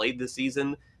that they played this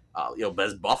season.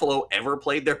 Has Buffalo ever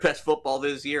played their best football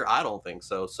this year? I don't think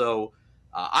so. So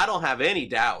I don't have any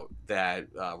doubt that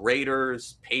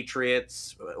Raiders,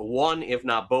 Patriots, one if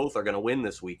not both are going to win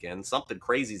this weekend. Something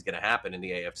crazy is going to happen in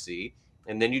the AFC,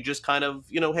 and then you just kind of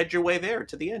head your way there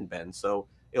to the end, Ben. So.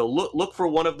 Look for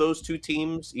one of those 2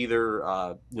 teams,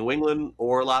 either New England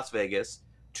or Las Vegas,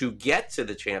 to get to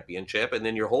the championship, and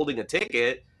then you're holding a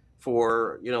ticket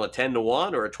for a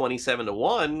 10-1 or a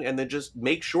 27-1, and then just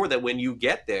make sure that when you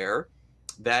get there,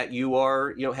 that you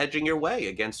are hedging your way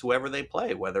against whoever they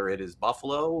play, whether it is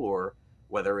Buffalo or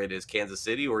whether it is Kansas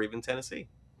City or even Tennessee.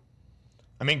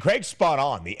 I mean, Craig's spot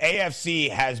on. The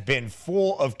AFC has been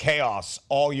full of chaos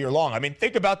all year long. I mean,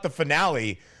 think about the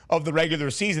finale of the regular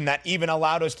season that even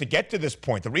allowed us to get to this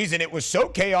point. The reason it was so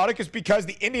chaotic is because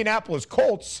the Indianapolis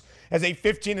Colts, as a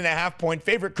 15.5-point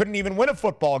favorite, couldn't even win a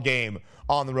football game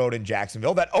on the road in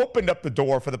Jacksonville. That opened up the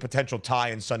door for the potential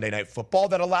tie in Sunday Night Football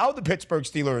that allowed the Pittsburgh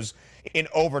Steelers in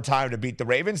overtime to beat the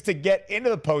Ravens to get into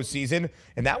the postseason,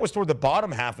 and that was toward the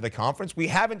bottom half of the conference. We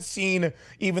haven't seen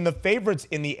even the favorites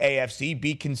in the AFC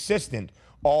be consistent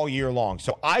all year long.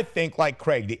 So I think, like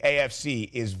Craig, the AFC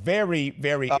is very,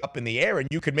 very up in the air, and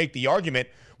you could make the argument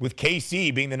with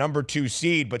KC being the number 2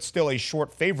 seed, but still a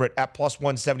short favorite at plus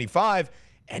 175.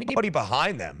 Anybody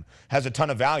behind them has a ton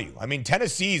of value. I mean,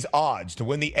 Tennessee's odds to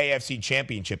win the AFC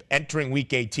Championship entering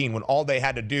Week 18 when all they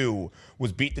had to do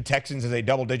was beat the Texans as a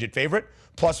double-digit favorite,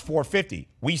 plus 450.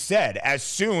 We said as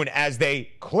soon as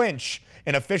they clinch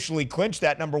and officially clinch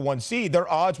that number 1 seed, their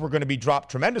odds were going to be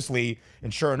dropped tremendously.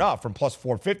 And sure enough, from plus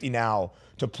 450 now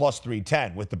to plus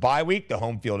 310 with the bye week, the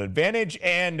home field advantage,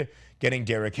 and getting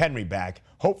Derrick Henry back,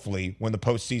 hopefully when the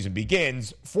postseason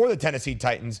begins for the Tennessee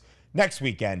Titans next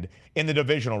weekend in the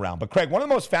divisional round. But Craig, one of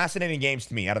the most fascinating games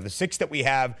to me out of the 6 that we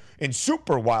have in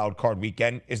Super Wild Card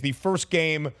Weekend is the first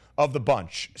game of the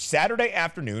bunch. Saturday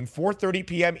afternoon, 4:30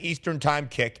 p.m. Eastern Time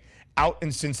kick out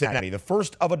in Cincinnati. The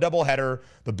first of a doubleheader,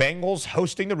 the Bengals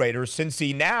hosting the Raiders.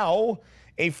 Cincy now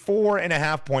a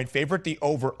 4.5-point favorite, the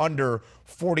over-under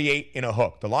 48 in a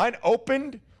hook. The line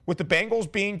opened with the Bengals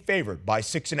being favored by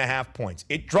 6.5 points.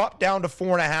 It dropped down to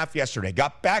 4.5 yesterday,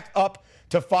 got back up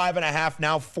to 5.5,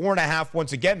 now 4.5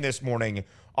 once again this morning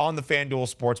on the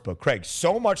FanDuel Sportsbook. Craig,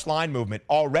 so much line movement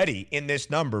already in this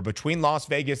number between Las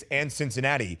Vegas and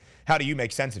Cincinnati. How do you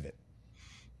make sense of it?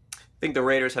 I think the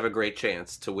Raiders have a great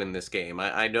chance to win this game.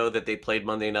 I know that they played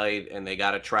Monday night and they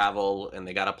got to travel and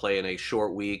they got to play in a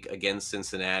short week against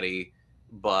Cincinnati,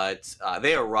 but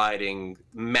they are riding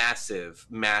massive,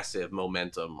 massive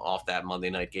momentum off that Monday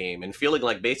night game and feeling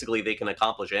like basically they can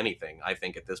accomplish anything, I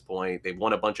think, at this point. They've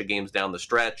won a bunch of games down the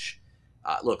stretch.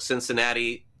 Look,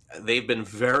 Cincinnati, they've been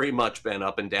very much been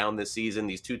up and down this season.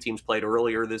 These two teams played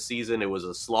earlier this season. It was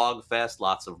a slog fest,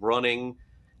 lots of running.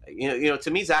 You know,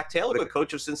 to me, Zach Taylor, the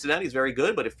coach of Cincinnati, is very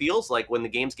good, but it feels like when the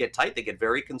games get tight, they get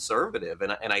very conservative.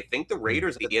 And I think the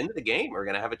Raiders at the end of the game are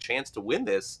going to have a chance to win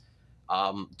this.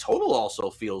 Total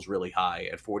also feels really high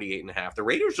at 48.5. The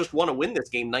Raiders just want to win this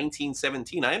game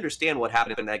 19-17. I understand what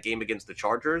happened in that game against the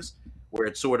Chargers, where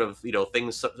it's sort of,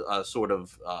 things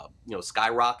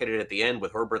skyrocketed at the end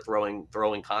with Herbert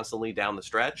throwing constantly down the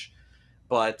stretch.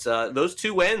 But those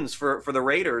two ends for the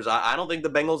Raiders, I don't think the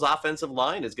Bengals' offensive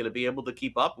line is going to be able to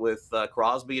keep up with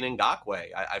Crosby and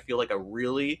Ngakoue. I feel like a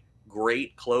really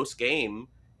great close game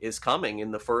is coming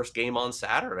in the first game on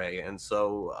Saturday. And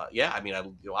so,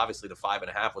 obviously the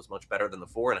 5.5 was much better than the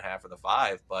 4.5 or the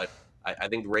 5, but I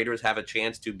think the Raiders have a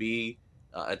chance to be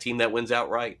a team that wins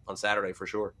outright on Saturday for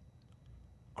sure.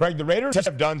 Craig, the Raiders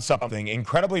have done something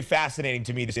incredibly fascinating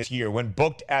to me this year when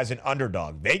booked as an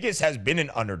underdog. Vegas has been an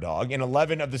underdog in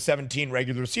 11 of the 17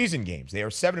 regular season games. They are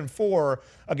 7-4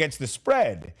 against the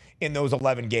spread in those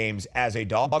 11 games as a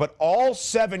dog, but all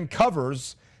 7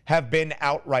 covers have been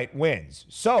outright wins.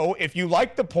 So if you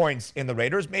like the points in the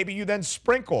Raiders, maybe you then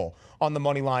sprinkle on the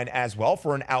money line as well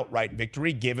for an outright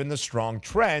victory, given the strong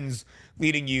trends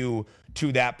leading you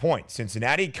to that point.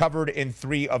 Cincinnati covered in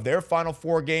 3 of their final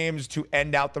 4 games to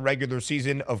end out the regular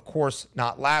season. Of course,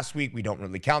 not last week. We don't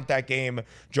really count that game.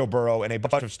 Joe Burrow and a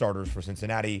bunch of starters for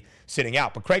Cincinnati sitting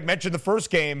out. But Craig mentioned the first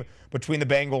game between the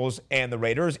Bengals and the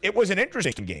Raiders. It was an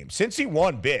interesting game. Cincy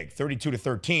won big,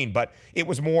 32-13, but it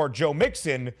was more Joe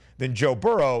Mixon than Joe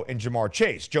Burrow and Jamar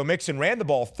Chase. Joe Mixon ran the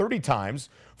ball 30 times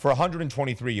for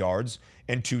 123 yards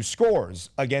and 2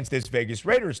 scores against this Vegas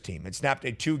Raiders team. It snapped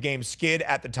a 2-game skid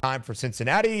at the time for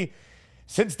Cincinnati.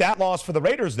 Since that loss for the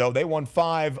Raiders, though, they won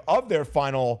 5 of their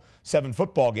final 7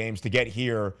 football games to get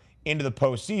here into the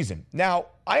postseason. Now,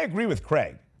 I agree with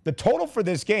Craig. The total for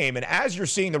this game, and as you're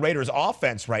seeing the Raiders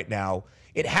offense right now,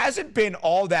 it hasn't been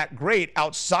all that great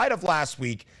outside of last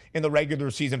week in the regular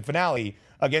season finale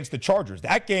against the Chargers.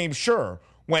 That game, sure,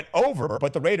 went over,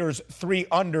 but the Raiders 3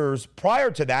 unders prior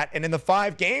to that, and in the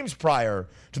 5 games prior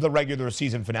to the regular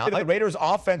season finale, the Raiders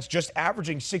offense just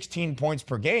averaging 16 points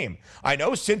per game. I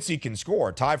know Cincy can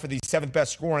score, tied for the 7th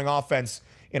best scoring offense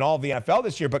in all of the NFL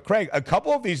this year, but Craig, a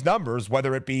couple of these numbers,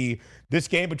 whether it be this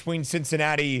game between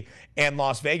Cincinnati and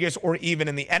Las Vegas, or even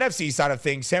in the NFC side of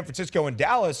things, San Francisco and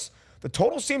Dallas, the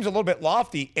total seems a little bit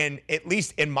lofty, and at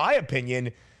least in my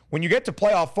opinion, when you get to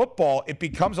playoff football, it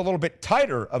becomes a little bit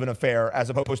tighter of an affair as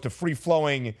opposed to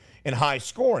free-flowing and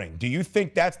high-scoring. Do you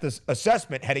think that's the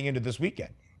assessment heading into this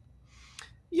weekend?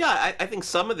 Yeah, I think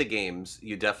some of the games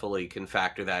you definitely can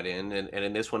factor that in. And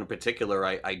in this one in particular,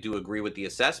 I do agree with the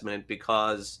assessment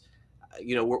because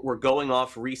we're going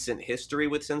off recent history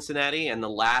with Cincinnati, and the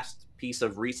last piece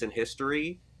of recent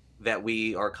history that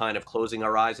we are kind of closing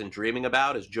our eyes and dreaming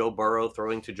about is Joe Burrow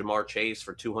throwing to Jamar Chase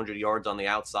for 200 yards on the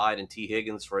outside and T.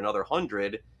 Higgins for another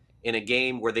 100 in a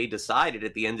game where they decided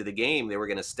at the end of the game they were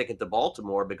going to stick it to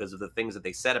Baltimore because of the things that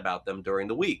they said about them during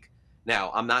the week.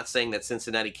 Now, I'm not saying that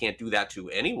Cincinnati can't do that to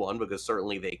anyone, because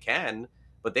certainly they can,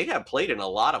 but they have played in a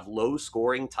lot of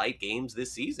low-scoring, tight games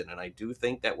this season, and I do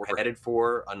think that we're headed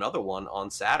for another one on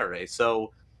Saturday.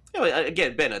 So,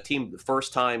 again, Ben, a team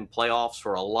first-time playoffs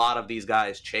for a lot of these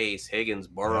guys, Chase, Higgins,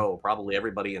 Burrow, probably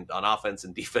everybody on offense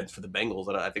and defense for the Bengals,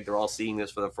 and I think they're all seeing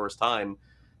this for the first time.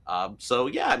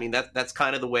 That's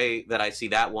kind of the way that I see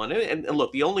that one. And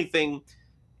look, the only thing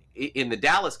in the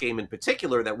Dallas game in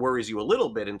particular that worries you a little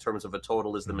bit in terms of a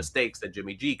total is the mistakes that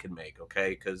Jimmy G can make, okay?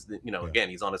 Because, again,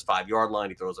 he's on his 5-yard line,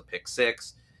 he throws a pick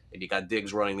six, and you got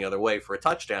Diggs running the other way for a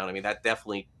touchdown. I mean, that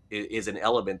definitely is an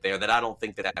element there that I don't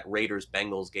think that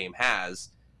Raiders-Bengals game has.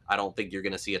 I don't think you're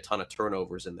going to see a ton of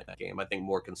turnovers in that game. I think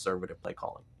more conservative play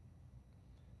calling.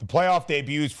 The playoff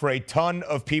debuts for a ton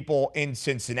of people in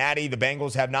Cincinnati. The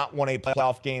Bengals have not won a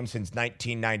playoff game since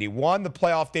 1991. The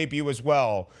playoff debut as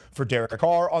well for Derek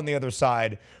Carr on the other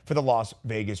side for the Las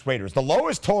Vegas Raiders. The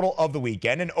lowest total of the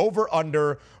weekend, an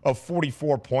over-under of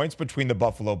 44 points between the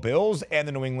Buffalo Bills and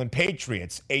the New England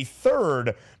Patriots. A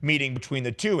third meeting between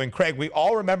the two. And Craig, we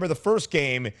all remember the first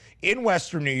game in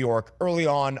Western New York early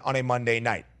on a Monday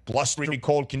night. Blustery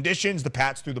cold conditions. The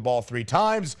Pats threw the ball 3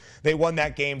 times. They won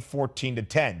that game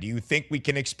 14-10. Do you think we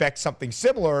can expect something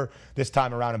similar this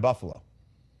time around in Buffalo?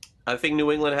 I think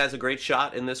New England has a great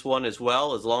shot in this one as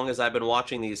well. As long as I've been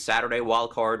watching these Saturday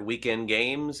wildcard weekend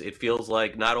games, it feels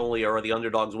like not only are the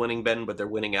underdogs winning, Ben, but they're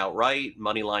winning outright.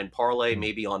 Moneyline parlay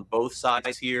maybe on both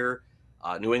sides here.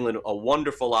 New England, a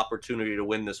wonderful opportunity to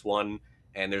win this one.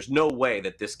 And there's no way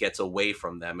that this gets away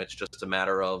from them. It's just a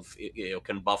matter of,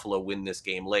 can Buffalo win this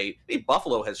game late?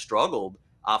 Buffalo has struggled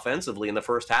offensively in the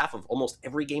first half of almost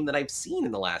every game that I've seen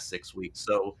in the last 6 weeks.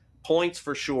 So points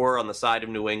for sure on the side of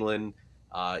New England.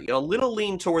 A little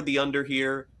lean toward the under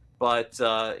here, but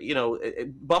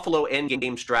Buffalo end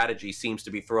game strategy seems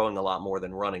to be throwing a lot more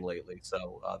than running lately.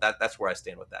 So that's where I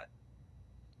stand with that.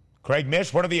 Craig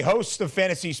Mish, one of the hosts of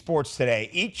Fantasy Sports Today,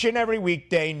 each and every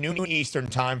weekday, noon Eastern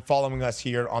time, following us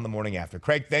here on the Morning After.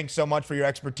 Craig, thanks so much for your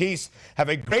expertise. Have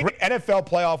a great NFL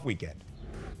playoff weekend.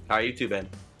 All right, you too, Ben.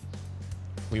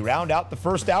 We round out the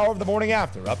first hour of the Morning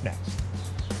After. Up next.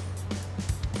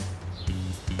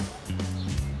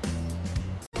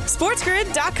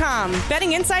 SportsGrid.com.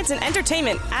 Betting insights and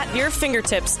entertainment at your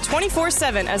fingertips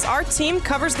 24/7 as our team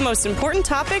covers the most important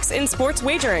topics in sports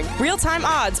wagering. Real-time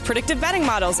odds, predictive betting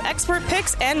models, expert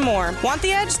picks, and more. Want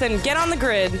the edge? Then get on the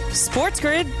grid.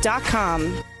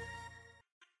 SportsGrid.com.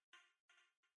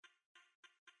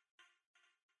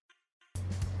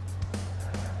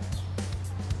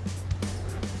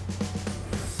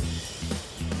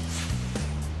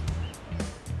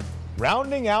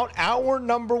 Rounding out hour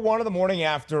number 1 of the Morning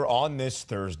After on this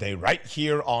Thursday, right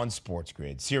here on Sports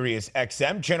Grid. Sirius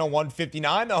XM, channel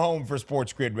 159, the home for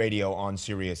Sports Grid Radio on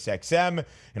Sirius XM,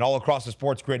 and all across the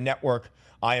Sports Grid network.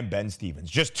 I am Ben Stevens.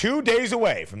 Just 2 days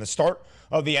away from the start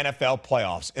of the NFL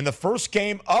playoffs. In the first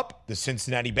game up, the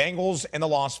Cincinnati Bengals and the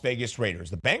Las Vegas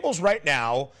Raiders. The Bengals right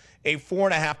now, a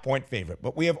 4.5-point favorite,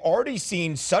 but we have already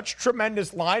seen such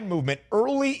tremendous line movement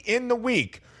early in the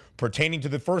week pertaining to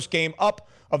the first game up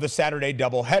of the Saturday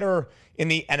doubleheader in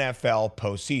the NFL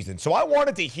postseason. So I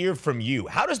wanted to hear from you.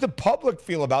 How does the public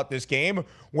feel about this game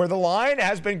where the line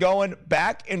has been going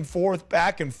back and forth,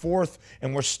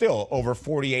 and we're still over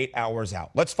 48 hours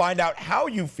out? Let's find out how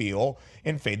you feel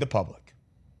in Fade the Public.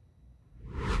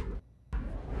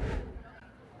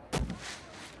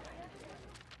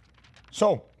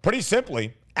 So pretty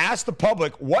simply, ask the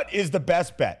public, what is the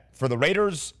best bet for the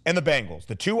Raiders and the Bengals?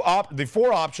 The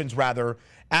 4 options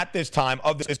at this time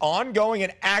of this ongoing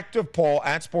and active poll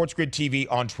at SportsGrid TV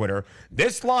on Twitter.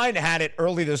 This line had it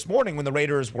early this morning when the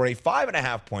Raiders were a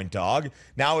 5.5-point dog.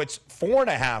 Now it's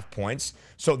 4.5 points.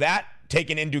 So that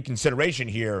taken into consideration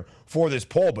here for this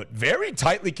poll, but very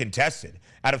tightly contested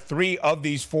out of 3 of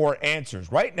these 4 answers.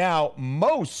 Right now,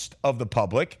 most of the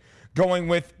public going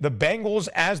with the Bengals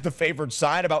as the favored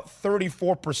side, about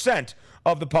 34%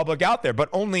 of the public out there, but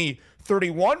only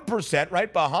 31%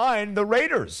 right behind the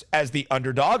Raiders as the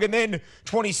underdog, and then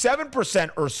 27%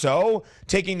 or so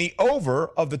taking the over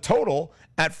of the total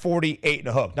at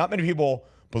 48.5. Not many people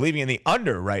believing in the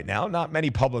under right now. Not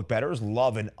many public bettors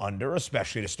love an under,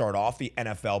 especially to start off the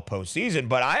NFL postseason,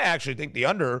 but I actually think the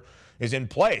under is in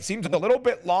play. It seems a little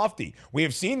bit lofty. We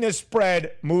have seen this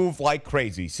spread move like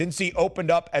crazy. Cincy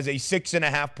opened up as a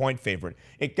 6.5-point favorite.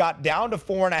 It got down to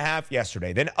 4.5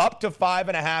 yesterday, then up to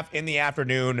 5.5 in the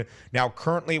afternoon. Now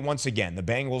currently, once again, the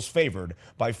Bengals favored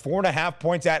by 4.5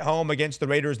 points at home against the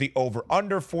Raiders. The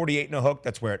over-under 48 and a hook.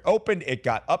 That's where it opened. It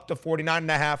got up to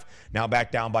 49.5. Now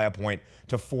back down by a point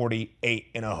to 48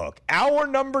 and a hook. Hour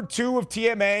number 2 of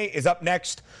TMA is up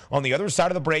next on the other side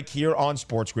of the break here on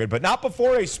Sports Grid, but not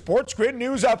before a Sports Grid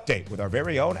news update with our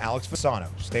very own Alex Fasano.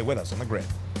 Stay with us on the grid.